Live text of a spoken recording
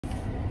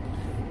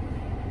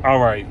All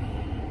right.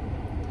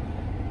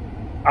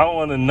 I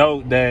want to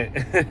note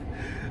that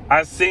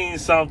I seen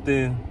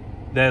something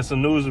that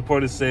some news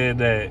reporter said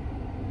that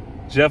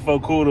Jeff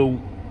Okudah,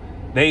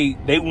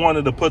 they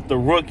wanted to put the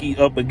rookie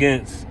up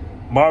against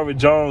Marvin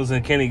Jones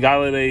and Kenny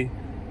Golladay,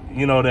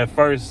 you know, that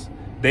first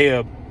day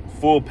of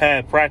full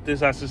pad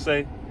practice, I should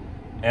say.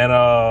 And,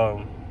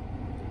 I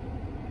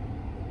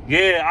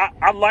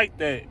like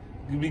that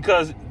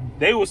because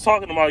they was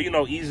talking about, you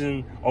know,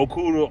 easing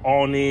Okudah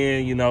on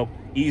in, you know,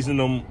 easing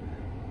them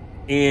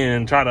in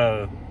and try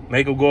to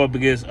make him go up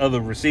against other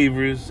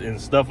receivers and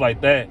stuff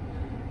like that.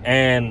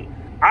 And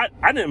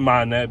I didn't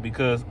mind that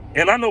because,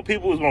 and I know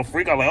people was going to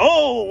freak out like,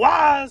 oh,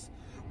 why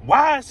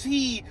is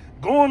he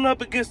going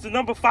up against the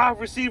number 5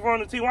 receiver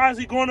on the team? Why is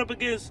he going up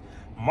against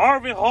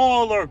Marvin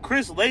Hall or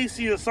Chris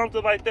Lacy or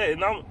something like that?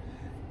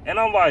 And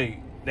I'm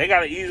like, they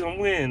got to ease them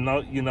in. No,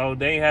 you know,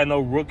 they ain't had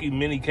no rookie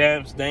mini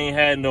camps. They ain't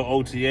had no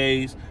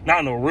OTAs.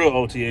 Not no real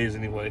OTAs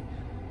anyway.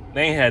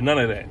 They ain't had none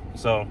of that.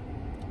 So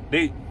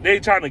they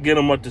trying to get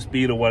them up to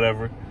speed or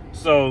whatever.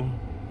 So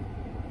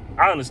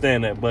I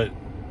understand that. But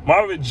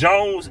Marvin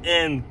Jones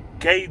and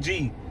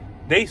KG,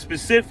 they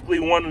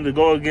specifically wanted to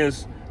go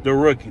against the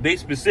rookie. They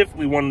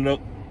specifically wanted to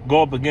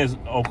go up against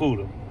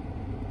Okudah.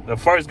 The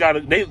first guy,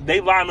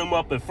 they lined him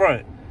up in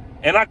front.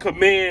 And I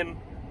commend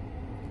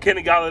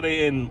Kenny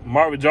Golladay and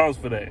Marvin Jones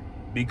for that.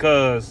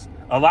 Because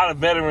a lot of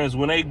veterans,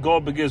 when they go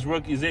up against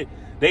rookies, they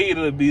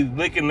either be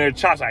licking their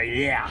chops like,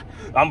 yeah,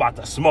 I'm about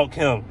to smoke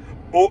him.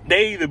 Or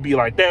they either be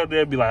like that, or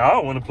they'll be like, I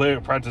don't want to play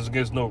a practice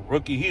against no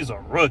rookie. He's a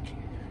rookie.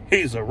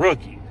 He's a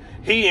rookie.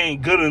 He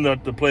ain't good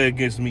enough to play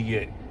against me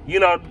yet. You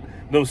know,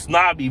 those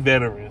snobby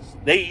veterans,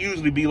 they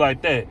usually be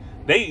like that.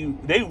 They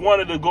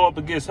wanted to go up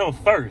against him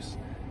first.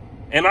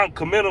 And I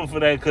commend him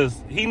for that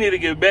because he need to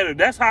get better.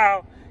 That's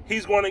how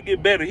he's going to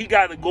get better. He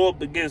got to go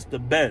up against the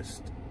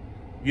best.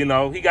 You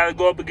know, he got to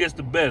go up against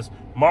the best.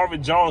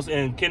 Marvin Jones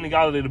and Kenny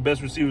Golladay, the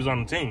best receivers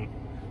on the team.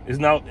 There's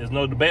no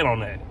debate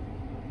on that.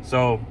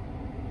 So,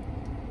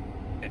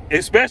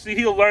 especially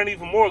he'll learn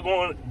even more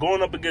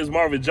going up against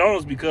Marvin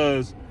Jones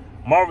because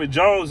Marvin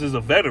Jones is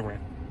a veteran.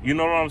 You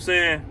know what I'm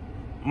saying?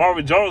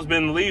 Marvin Jones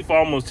been in the league for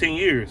almost 10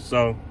 years.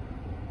 So,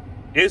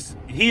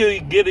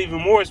 he'll get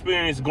even more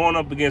experience going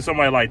up against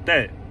somebody like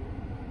that.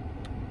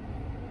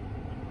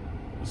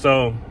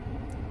 So,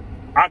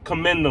 I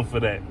commend them for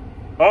that.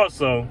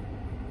 Also,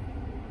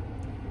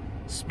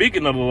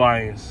 speaking of the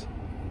Lions,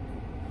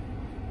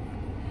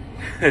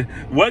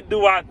 what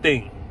do I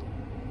think?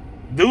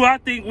 Do I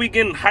think we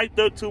getting hyped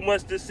up too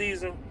much this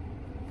season?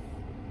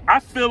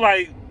 I feel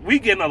like we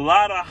getting a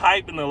lot of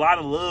hype and a lot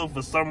of love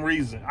for some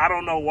reason. I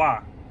don't know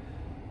why.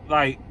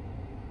 Like,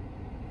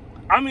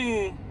 I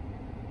mean,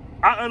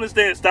 I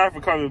understand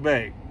Stafford coming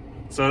back,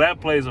 so that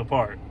plays a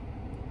part.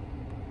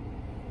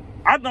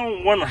 I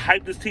don't want to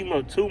hype this team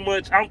up too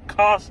much. I'm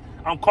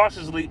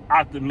cautiously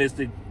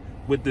optimistic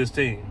with this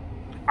team.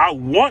 I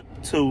want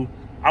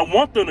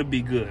them to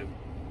be good,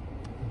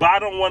 but I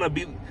don't want to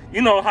be.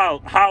 You know how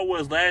it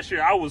was last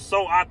year? I was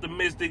so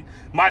optimistic.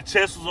 My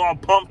chest was all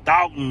pumped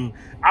out, and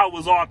I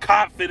was all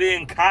confident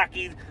and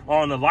cocky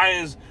on the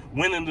Lions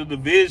winning the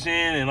division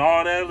and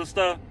all that other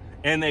stuff,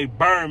 and they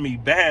burned me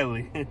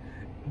badly.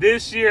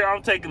 This year,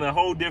 I'm taking a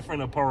whole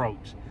different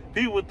approach.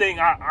 People think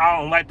I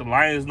don't like the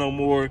Lions no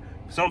more.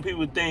 Some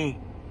people think,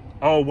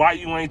 oh, why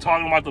you ain't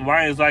talking about the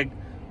Lions like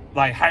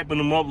hyping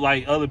them up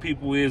like other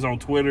people is on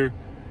Twitter,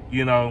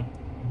 you know.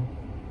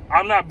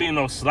 I'm not being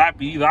no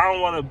slappy either. I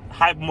don't want to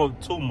hype them up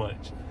too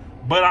much.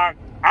 But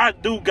I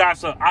do got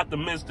some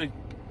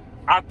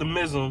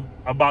optimism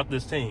about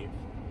this team.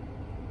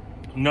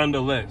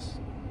 Nonetheless.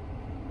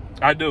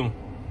 I do.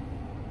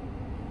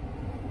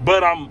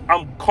 But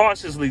I'm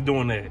cautiously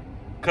doing that.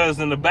 Because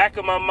in the back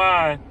of my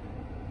mind,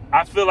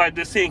 I feel like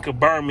this team could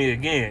burn me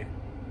again.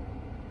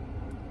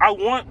 I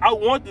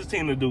want this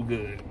team to do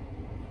good.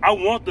 I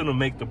want them to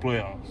make the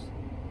playoffs.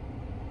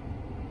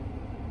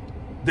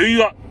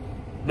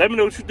 Let me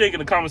know what you think in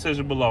the comment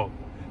section below.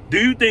 Do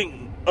you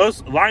think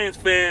us Lions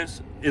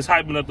fans is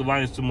hyping up the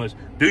Lions too much?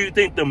 Do you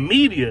think the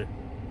media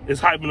is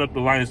hyping up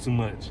the Lions too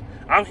much?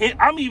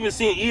 I'm even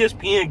seeing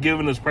ESPN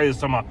giving us praise,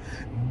 talking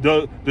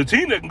about the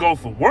team that can go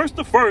from worst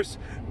to first.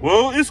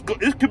 Well,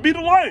 it could be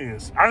the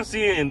Lions. I'm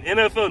seeing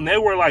NFL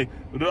Network like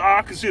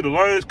I can see the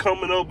Lions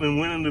coming up and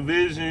winning the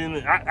division.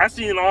 I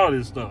seen all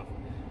this stuff.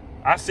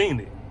 I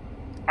seen it.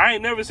 I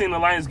ain't never seen the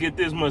Lions get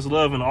this much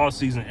love in all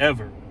season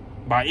ever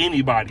by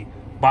anybody.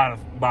 By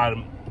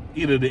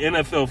either the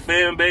NFL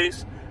fan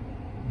base,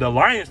 the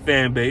Lions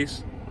fan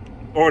base,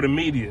 or the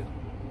media.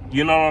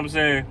 You know what I'm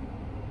saying?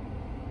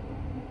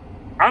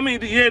 I mean,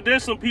 yeah,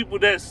 there's some people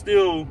that's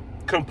still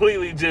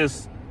completely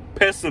just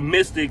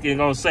pessimistic and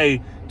gonna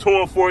say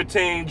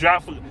 2-14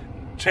 draft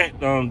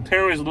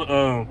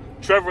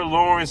Trevor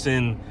Lawrence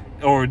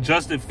or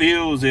Justin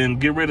Fields and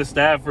get rid of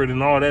Stafford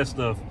and all that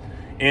stuff.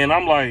 And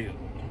I'm like,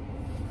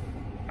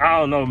 I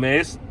don't know,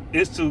 man.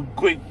 It's too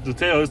quick to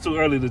tell. It's too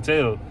early to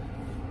tell.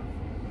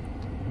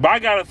 But I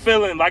got a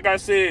feeling, like I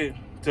said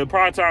to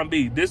Primetime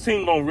B, this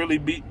team gonna really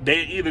be.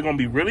 They either gonna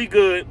be really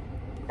good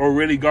or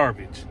really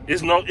garbage.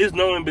 It's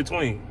no in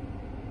between.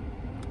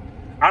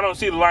 I don't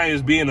see the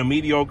Lions being a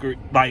mediocre,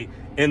 like,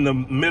 in the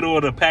middle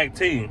of the pack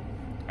team.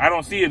 I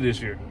don't see it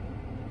this year.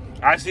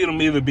 I see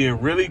them either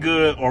being really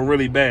good or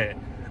really bad.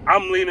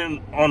 I'm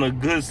leaning on the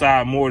good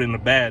side more than the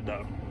bad,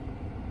 though.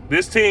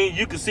 This team,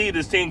 you can see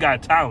this team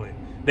got talent.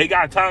 They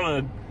got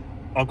talent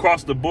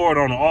across the board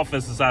on the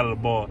offensive side of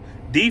the ball.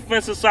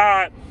 Defensive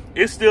side,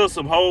 it's still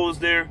some holes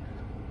there.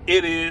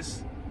 It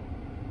is.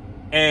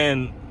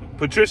 And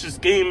Patricia's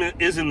scheme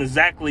isn't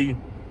exactly,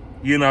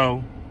 you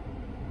know,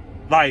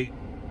 like,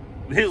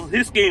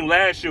 his scheme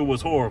last year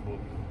was horrible.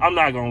 I'm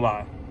not going to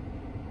lie.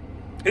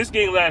 His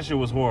scheme last year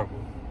was horrible.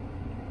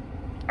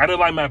 I didn't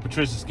like Matt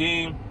Patricia's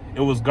scheme.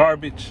 It was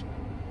garbage.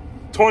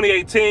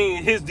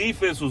 2018, his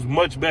defense was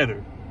much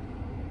better.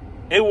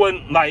 It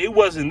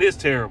wasn't this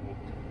terrible.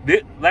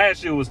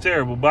 Last year was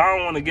terrible, but I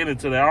don't want to get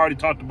into that. I already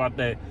talked about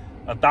that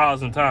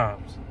 1,000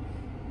 times.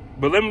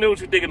 But let me know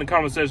what you think in the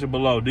comment section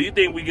below. Do you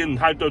think we getting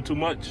hyped up too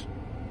much?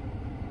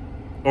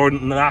 Or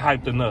not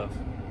hyped enough?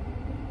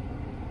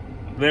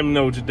 Let me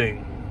know what you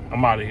think.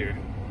 I'm out of here.